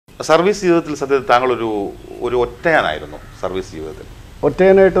Service ജീവിതത്തിൽ സത്യത്തിൽ താങ്കൾ ഒരു ഒറ്റയാനായിരുന്നു സർവീസ് ജീവിതത്തിൽ.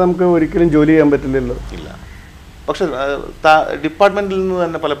 ഒറ്റയാനായിട്ട് നമുക്ക് ഒരിക്കലും ജോലി ചെയ്യാൻ പറ്റില്ലല്ലോ. ഇല്ല. പക്ഷെ ഡിപ്പാർട്ട്മെന്റിൽ നിന്ന്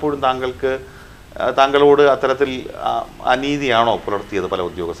തന്നെ പലപ്പോഴും താങ്കളോട് അത്തരത്തിൽ അനീതിയാണോ പുലർത്തിയത് പല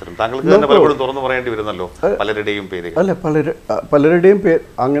ഉദ്യോഗസ്ഥരും? താങ്കൾക്ക് തന്നെ പലപ്പോഴും തുറന്നു പറയേണ്ടി വരുന്നല്ലോ പലരുടെയും പേര്. അല്ല, പലരുടെയും പേര്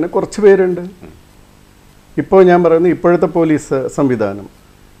അങ്ങനെ കുറച്ച് പേരുണ്ട്. ഇപ്പോൾ ഞാൻ പറയുന്നത് ഇപ്പോഴത്തെ പോലീസ് സംവിധാനം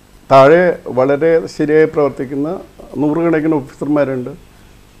താഴെ വളരെ ശരിയായി പ്രവർത്തിക്കുന്ന നൂറുകണക്കിന് ഓഫീസർമാരുണ്ട്.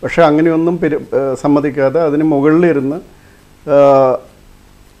 പക്ഷെ അങ്ങനെയൊന്നും സമ്മതിക്കാതെ അതിന് മുകളിലിരുന്ന്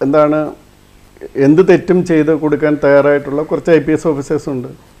എന്ത് തെറ്റും ചെയ്ത് കൊടുക്കാൻ തയ്യാറായിട്ടുള്ള കുറച്ച് IPS ഓഫീസേഴ്സുണ്ട്.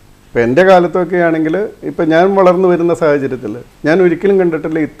 ഇപ്പം എൻ്റെ കാലത്തൊക്കെ ആണെങ്കിൽ ഇപ്പം ഞാൻ വളർന്നു വരുന്ന സാഹചര്യത്തിൽ ഞാൻ ഒരിക്കലും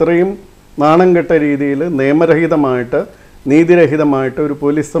കണ്ടിട്ടില്ല ഇത്രയും നാണം കെട്ട രീതിയിൽ നിയമരഹിതമായിട്ട് നീതിരഹിതമായിട്ട് ഒരു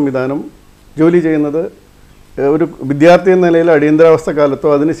പോലീസ് സംവിധാനം ജോലി ചെയ്യുന്നത്. ഒരു വിദ്യാർത്ഥി എന്ന നിലയിൽ അടിയന്തരാവസ്ഥ കാലത്തോ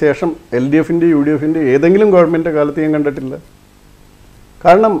അതിനുശേഷം LDF-ൻ്റെ UDF-ൻ്റെ ഏതെങ്കിലും ഗവൺമെൻറ് കാലത്ത് ഞാൻ കണ്ടിട്ടില്ല.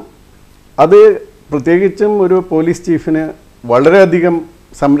 കാരണം അത് പ്രത്യേകിച്ചും ഒരു പോലീസ് ചീഫിന് വളരെയധികം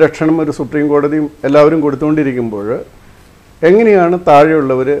സംരക്ഷണം ഒരു സുപ്രീം കോടതിയും എല്ലാവരും കൊടുത്തുകൊണ്ടിരിക്കുമ്പോൾ എങ്ങനെയാണ്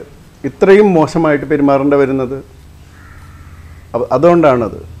താഴെയുള്ളവർ ഇത്രയും മോശമായിട്ട് പെരുമാറേണ്ടി വരുന്നത്?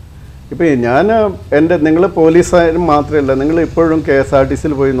 അതുകൊണ്ടാണത്. ഇപ്പോൾ നിങ്ങൾ പോലീസുകാരും മാത്രമല്ല, നിങ്ങൾ ഇപ്പോഴും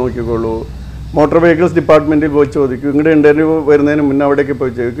KSRTCയിൽ പോയി നോക്കിക്കോളൂ, മോട്ടോർ വെഹിക്കിൾസ് ഡിപ്പാർട്ട്മെൻറ്റിൽ പോയി ചോദിക്കൂ. ഇങ്ങോട്ട് ഇൻ്റർവ്യൂ വരുന്നതിന് മുന്നേ അവിടേക്ക്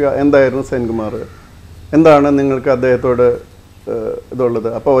പോയി ചോദിക്കുക എന്തായിരുന്നു സെൻകുമാർ, എന്താണ് നിങ്ങൾക്ക് അദ്ദേഹത്തോട് ഇതുള്ളത്.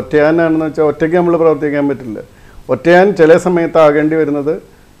 അപ്പോൾ ഒറ്റയാനാണെന്ന് വെച്ചാൽ ഒറ്റയ്ക്ക് നമ്മൾ പ്രവർത്തിക്കാൻ പറ്റില്ല. ഒറ്റയാൻ ചില സമയത്ത് ആകേണ്ടി വരുന്നത്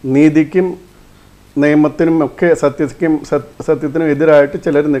നീതിക്കും നിയമത്തിനും ഒക്കെ സത്യത്തിനും എതിരായിട്ട്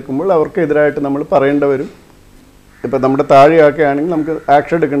ചിലർ നിൽക്കുമ്പോൾ അവർക്കെതിരായിട്ട് നമ്മൾ പറയേണ്ടി വരും. ഇപ്പോൾ നമ്മുടെ താഴെയൊക്കെ ആണെങ്കിൽ നമുക്ക്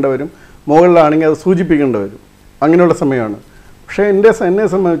ആക്ഷൻ എടുക്കേണ്ടി വരും, മുകളിലാണെങ്കിൽ അത് സൂചിപ്പിക്കേണ്ടി വരും. അങ്ങനെയുള്ള സമയമാണ്. പക്ഷേ എന്നെ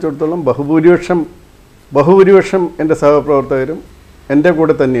സംബന്ധിച്ചിടത്തോളം ബഹുഭൂരിപക്ഷം എൻ്റെ സഹപ്രവർത്തകരും എൻ്റെ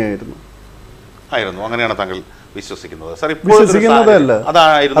കൂടെ തന്നെയായിരുന്നു. അങ്ങനെയാണ് താങ്കൾ വിശ്വസിക്കുന്നത്? വിശ്വസിക്കുന്നതല്ല,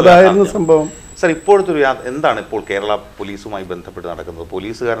 അതായിരുന്നു സംഭവം. സർ, ഇപ്പോഴത്തെ എന്താണ് ഇപ്പോൾ കേരള പോലീസുമായി ബന്ധപ്പെട്ട് നടക്കുന്നത്?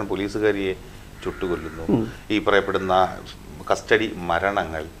 പോലീസുകാരിയെ ചുട്ടുകൊല്ലുന്നു, ഈ പറയപ്പെടുന്ന കസ്റ്റഡി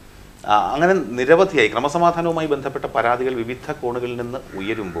മരണങ്ങൾ, അങ്ങനെ നിരവധിയായി ക്രമസമാധാനവുമായി ബന്ധപ്പെട്ട പരാതികൾ വിവിധ കോണുകളിൽ നിന്ന്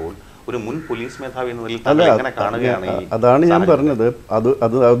ഉയരുമ്പോൾ ഒരു മുൻ പോലീസ് മേധാവി എന്ന നിലയിൽ എങ്ങനെ കാണുകയാണ്? അതാണ് ഞാൻ പറഞ്ഞത്.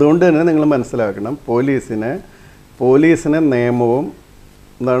 അതുകൊണ്ട് തന്നെ നിങ്ങൾ മനസ്സിലാക്കണം, പോലീസിനെ നിയമവും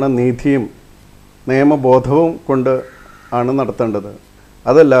നീതിയും നിയമബോധവും കൊണ്ട് ആണ് നടത്തേണ്ടത്.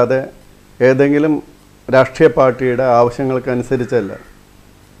 അതല്ലാതെ ഏതെങ്കിലും രാഷ്ട്രീയ പാർട്ടിയുടെ ആവശ്യങ്ങൾക്കനുസരിച്ചല്ല.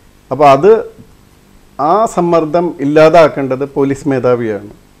 അപ്പോൾ ആ സമ്മർദ്ദം ഇല്ലാതാക്കേണ്ടത് പോലീസ്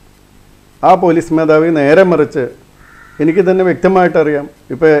മേധാവിയാണ്. ആ പോലീസ് മേധാവി നേരെ മറിച്ച് എനിക്ക് തന്നെ വ്യക്തമായിട്ടറിയാം.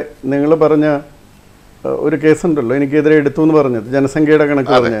 ഇപ്പോൾ നിങ്ങൾ പറഞ്ഞ ഒരു കേസുണ്ടല്ലോ എനിക്കെതിരെ എടുത്തു എന്ന് പറഞ്ഞത്, ജനസംഖ്യയുടെ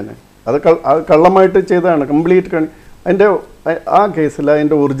കണക്ക് പറഞ്ഞാൽ അത് കള്ളമായിട്ട് ചെയ്തതാണ് കംപ്ലീറ്റ്. ആ കേസിൽ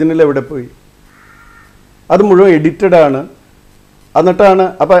അതിൻ്റെ ഒറിജിനൽ എവിടെ പോയി? അത് മുഴുവൻ എഡിറ്റഡാണ്. എന്നിട്ടാണ്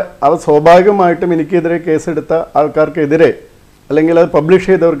അപ്പോൾ സ്വാഭാവികമായിട്ടും എനിക്കെതിരെ കേസെടുത്ത ആൾക്കാർക്കെതിരെ അല്ലെങ്കിൽ അത് പബ്ലിഷ്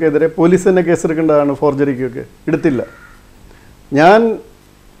ചെയ്തവർക്കെതിരെ പോലീസ് തന്നെ കേസെടുക്കേണ്ടതാണ്. ഫോർജറിക്കൊക്കെ എടുത്തില്ല. ഞാൻ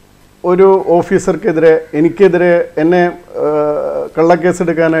ഒരു ഓഫീസർക്കെതിരെ എന്നെ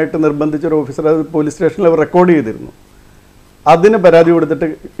കള്ളക്കേസെടുക്കാനായിട്ട് നിർബന്ധിച്ചൊരു ഓഫീസർ അത് പോലീസ് സ്റ്റേഷനിൽ അവർ റെക്കോർഡ് ചെയ്തിരുന്നു. അതിന് പരാതി കൊടുത്തിട്ട്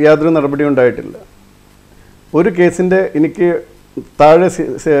യാതൊരു നടപടി ഉണ്ടായിട്ടില്ല. ഒരു കേസിൻ്റെ എനിക്ക് താഴെ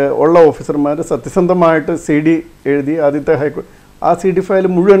ഉള്ള ഓഫീസർമാർ സത്യസന്ധമായിട്ട് CD എഴുതി ആദ്യത്തെ ഹൈക്കോടതി ആ CD ഫയൽ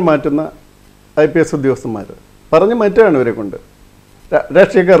മുഴുവൻ മാറ്റുന്ന IPS ഉദ്യോഗസ്ഥന്മാർ പറഞ്ഞ് മാറ്റുകയാണ് ഇവരെ കൊണ്ട്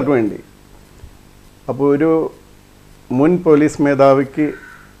രാഷ്ട്രീയക്കാർക്ക് വേണ്ടി. അപ്പോൾ ഒരു മുൻ പോലീസ് മേധാവിക്ക്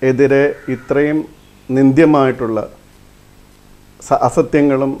എതിരെ ഇത്രയും നിന്ദ്യമായിട്ടുള്ള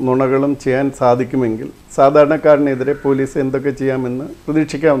അസത്യങ്ങളും നുണകളും ചെയ്യാൻ സാധിക്കുമെങ്കിൽ സാധാരണക്കാരനെതിരെ പോലീസ് എന്തൊക്കെ ചെയ്യാമെന്ന്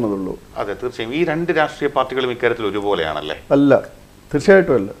പ്രതീക്ഷിക്കാവുന്നതുള്ളൂ. അതെ, തീർച്ചയായും. ഈ രണ്ട് രാഷ്ട്രീയ പാർട്ടികളും ഇക്കാര്യത്തിൽ ഒരുപോലെയാണല്ലേ? അല്ല,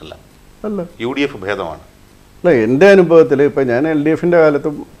 തീർച്ചയായിട്ടും അല്ല. UDF ഭേദമാണ്. അല്ല, എൻ്റെ അനുഭവത്തിൽ ഇപ്പം ഞാൻ LDF-ൻ്റെ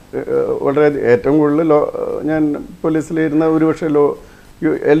കാലത്തും വളരെ ഏറ്റവും കൂടുതൽ ഞാൻ പോലീസിലിരുന്ന ഒരുപക്ഷെ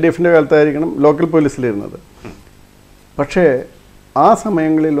LDF-ൻ്റെ കാലത്തായിരിക്കണം ലോക്കൽ പോലീസിലിരുന്നത്. പക്ഷേ ആ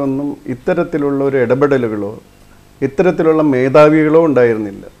സമയങ്ങളിലൊന്നും ഇത്തരത്തിലുള്ള ഒരു ഇടപെടലുകളോ ഇത്തരത്തിലുള്ള മേധാവികളോ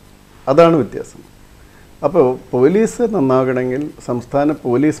ഉണ്ടായിരുന്നില്ല. അതാണ് വ്യത്യാസം. അപ്പോൾ പോലീസ് നന്നാകണമെങ്കിൽ സംസ്ഥാന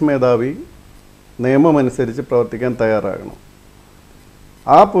പോലീസ് മേധാവി നിയമമനുസരിച്ച് പ്രവർത്തിക്കാൻ തയ്യാറാകണം.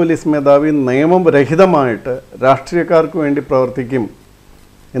 ആ പോലീസ് മേധാവി നിയമരഹിതമായിട്ട് രാഷ്ട്രീയക്കാർക്ക് വേണ്ടി പ്രവർത്തിക്കും.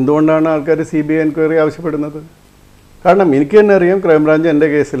 എന്തുകൊണ്ടാണ് ആൾക്കാർ CBI എൻക്വയറി ആവശ്യപ്പെടുന്നത്? കാരണം എനിക്ക് തന്നെ അറിയാം, ക്രൈംബ്രാഞ്ച് എൻ്റെ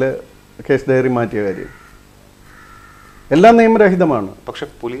കേസ് ഡയറി മാറ്റിയ കാര്യം എല്ലാം നിയമരഹിതമാണ്. പക്ഷെ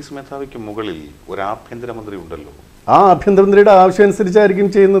പോലീസ് മേധാവിക്ക് മുകളിൽ ഒരു ആഭ്യന്തരമന്ത്രി ഉണ്ടല്ലോ. ആ ആഭ്യന്തരമന്ത്രിയുടെ ആവശ്യം അനുസരിച്ചായിരിക്കും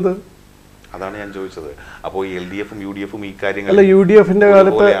ചെയ്യുന്നത്. അതാണ് ഞാൻ ചോദിച്ചത്. അപ്പോൾ LDF-ഉം UDF-ഉം ഈ കാര്യങ്ങൾ അല്ല, UDF-ൻ്റെ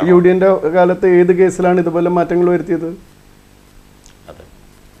കാലത്ത് ഏത് കേസിലാണ് ഇതുപോലെ മാറ്റങ്ങൾ വരുത്തിയത്?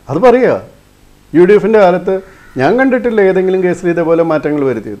 അത് പറയുക. UDF-ൻ്റെ കാലത്ത് ഞാൻ കണ്ടിട്ടില്ല ഏതെങ്കിലും കേസിൽ ഇതേപോലെ മാറ്റങ്ങൾ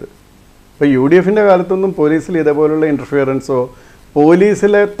വരുത്തിയത്. ഇപ്പോൾ UDF കാലത്തൊന്നും പോലീസിൽ ഇതേപോലുള്ള ഇൻ്റർഫിയറൻസോ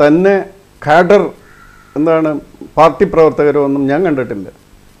പോലീസിലെ തന്നെ കാഡർ പാർട്ടി പ്രവർത്തകരോ ഒന്നും ഞാൻ കണ്ടിട്ടില്ല.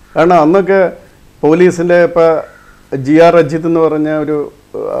 കാരണം അന്നൊക്കെ പോലീസിൻ്റെ ഇപ്പോൾ GR അജിത്ത് എന്ന് പറഞ്ഞ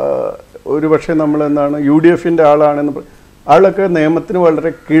ഒരു പക്ഷേ നമ്മൾ UDF ആളാണെന്ന് ആളൊക്കെ നിയമത്തിന് വളരെ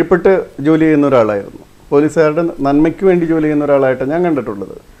കീഴ്പ്പെട്ട് ജോലി ചെയ്യുന്ന ഒരാളായിരുന്നു. പോലീസുകാരുടെ നന്മയ്ക്ക് വേണ്ടി ജോലി ചെയ്യുന്ന ഒരാളായിട്ടാണ് ഞാൻ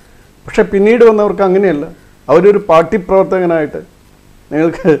കണ്ടിട്ടുള്ളത്. പക്ഷെ പിന്നീട് വന്നവർക്ക് അങ്ങനെയല്ല. അവരൊരു പാർട്ടി പ്രവർത്തകനായിട്ട്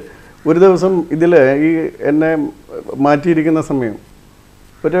നിങ്ങൾക്ക് ഒരു ദിവസം ഇതിൽ എന്നെ മാറ്റിയിരിക്കുന്ന സമയം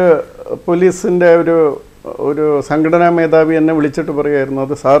ഒരു പോലീസിൻ്റെ ഒരു സംഘടനാ മേധാവി എന്നെ വിളിച്ചിട്ട് പറയുമായിരുന്നു,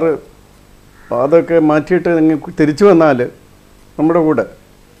 അത് സാറ് അതൊക്കെ മാറ്റിയിട്ട് നിങ്ങൾക്ക് തിരിച്ചു വന്നാൽ നമ്മുടെ കൂടെ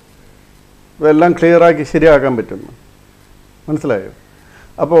ഇതെല്ലാം ക്ലിയറാക്കി ശരിയാക്കാൻ പറ്റുന്നു. മനസ്സിലായോ?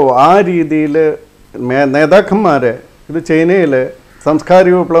 അപ്പോൾ ആ രീതിയിൽ നേതാക്കന്മാരെ ഇത് ചൈനയിൽ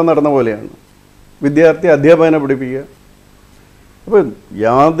സാംസ്കാരിക വിപ്ലവം നടന്ന പോലെയാണ്. വിദ്യാർത്ഥി അധ്യാപകനെ പഠിപ്പിക്കുക. അപ്പോൾ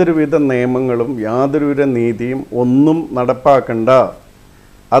യാതൊരുവിധ നിയമങ്ങളും യാതൊരുവിധ നീതിയും ഒന്നും നടപ്പാക്കണ്ട.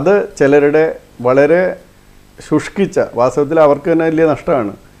 അത് ചിലരുടെ വളരെ ശുഷ്കിച്ച, വാസ്തവത്തിൽ അവർക്ക് തന്നെ വലിയ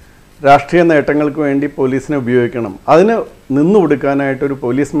നഷ്ടമാണ്, രാഷ്ട്രീയ നേട്ടങ്ങൾക്ക് വേണ്ടി പോലീസിനെ ഉപയോഗിക്കണം. അതിന് നിന്നു കൊടുക്കാനായിട്ടൊരു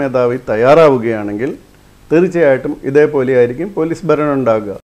പോലീസ് മേധാവി തയ്യാറാവുകയാണെങ്കിൽ തീർച്ചയായിട്ടും ഇതേപോലെയായിരിക്കും പോലീസ് ഭരണം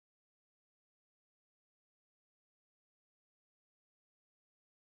ഉണ്ടാകുക.